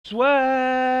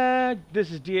Swag!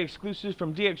 This is D-Exclusive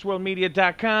from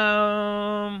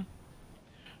DXWorldMedia.com,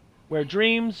 where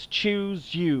dreams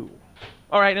choose you.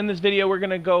 Alright, in this video we're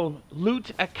gonna go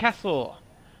loot a castle.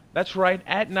 That's right,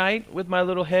 at night with my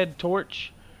little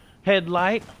headlight.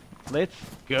 Let's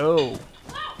go.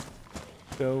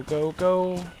 Go, go,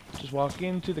 go. Just walk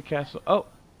into the castle. Oh!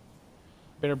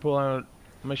 Better pull out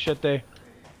machete.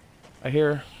 I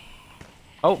hear.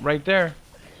 Oh, right there.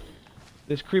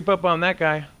 Let's creep up on that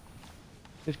guy.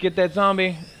 Let's get that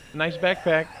zombie. Nice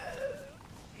backpack.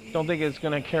 Don't think it's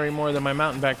gonna carry more than my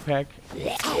mountain backpack.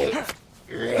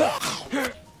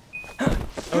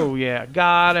 Oh yeah,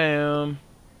 got him.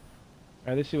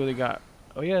 Alright, let's see what they got.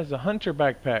 Oh yeah, it's a hunter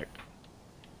backpack.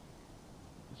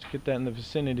 Let's get that in the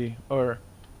vicinity. Or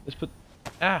let's put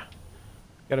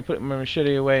gotta put my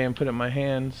machete away and put it in my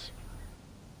hands.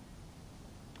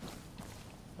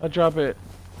 I'll drop it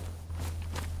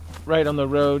right on the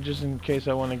road just in case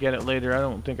I want to get it later. I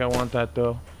don't think I want that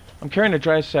though. I'm carrying a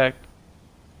dry sack.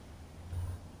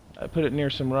 I put it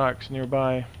near some rocks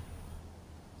nearby.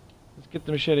 Let's get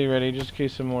the machete ready just in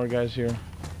case some more guys here.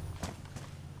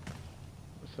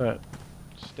 What's that?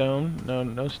 Stone? No,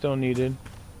 no stone needed.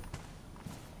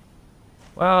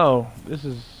 Wow, this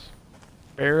is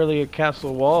barely a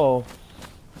castle wall.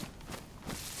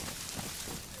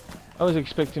 I was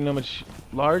expecting a much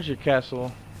larger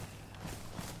castle.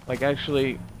 Like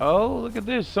actually, oh look at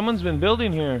this, someone's been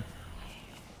building here.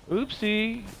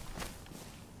 Oopsie.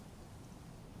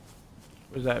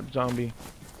 Where's that zombie?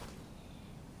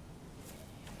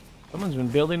 Someone's been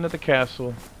building at the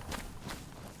castle.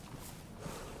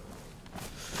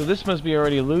 So this must be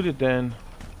already looted then.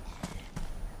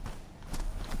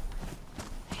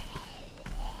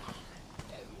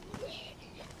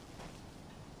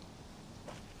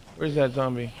 Where's that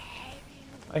zombie?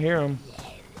 I hear him.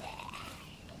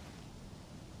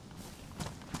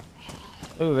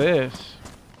 Look at this.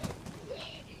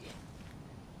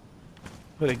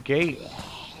 Put a gate.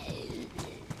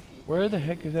 Where the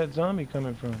heck is that zombie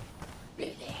coming from?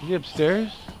 Is he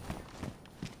upstairs?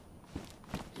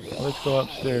 Let's go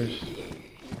upstairs.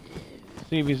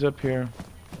 See if he's up here.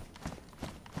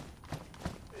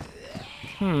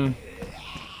 I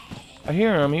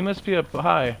hear him. He must be up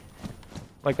high.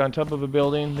 Like on top of a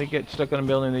building. They get stuck on a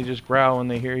building, they just growl when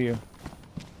they hear you.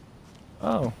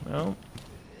 Oh, no.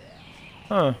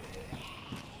 Huh.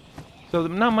 So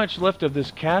not much left of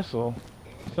this castle.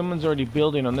 Someone's already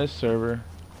building on this server.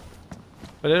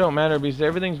 But it don't matter because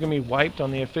everything's going to be wiped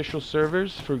on the official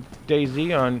servers for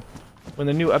DayZ on when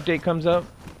the new update comes up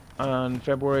on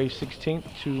February 16th,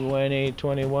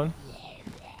 2021.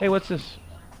 Hey, what's this?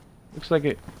 Looks like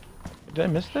it... Did I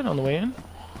miss that on the way in?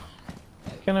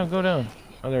 Can I go down?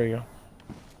 Oh, there you go.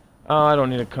 Oh, I don't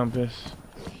need a compass.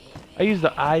 I use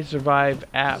the iSurvive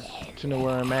app to know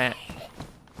where I'm at.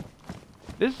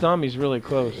 This zombie's really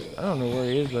close. I don't know where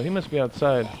he is though. He must be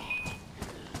outside. I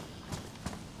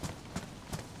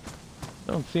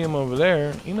don't see him over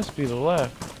there. He must be to the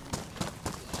left.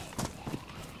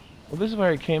 Well, this is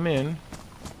where he came in.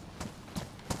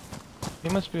 He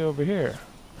must be over here.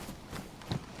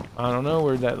 I don't know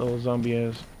where that little zombie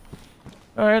is.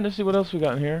 Alright, let's see what else we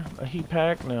got in here. A heat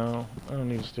pack? No. I don't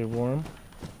need to stay warm.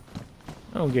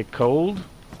 I don't get cold.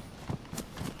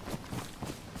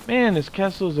 Man, this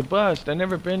castle is a bust. I've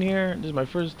never been here. This is my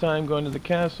first time going to the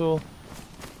castle.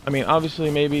 I mean, obviously,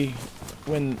 maybe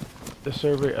when the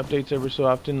server updates every so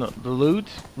often, the loot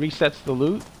resets the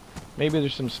loot. Maybe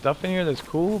there's some stuff in here that's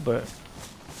cool, but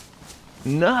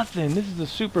nothing. This is a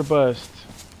super bust.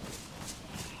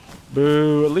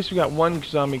 Boo. At least we got one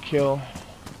zombie kill.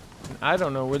 And I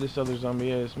don't know where this other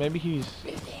zombie is. Maybe he's...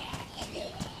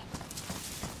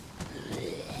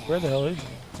 Where the hell is he?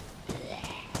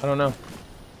 I don't know.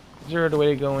 Is there a way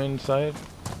to go inside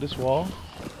this wall?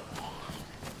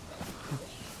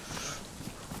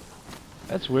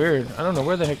 That's weird. I don't know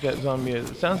where the heck that zombie is.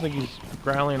 It sounds like he's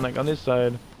growling like on this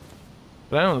side.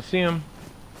 But I don't see him.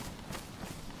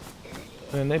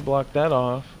 And they blocked that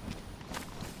off.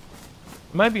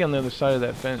 It might be on the other side of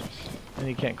that fence. And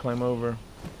he can't climb over.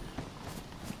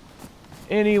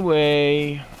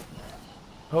 Anyway.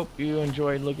 Hope you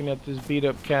enjoyed looking at this beat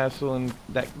up castle and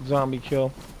that zombie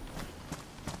kill.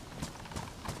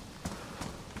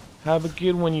 Have a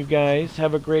good one, you guys.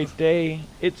 Have a great day.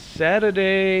 It's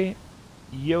Saturday.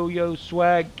 Yo-Yo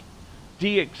Swag.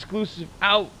 D-Exclusive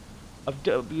out of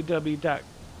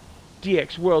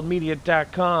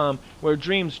www.dxworldmedia.com, where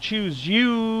dreams choose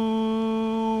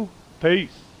you.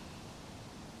 Peace.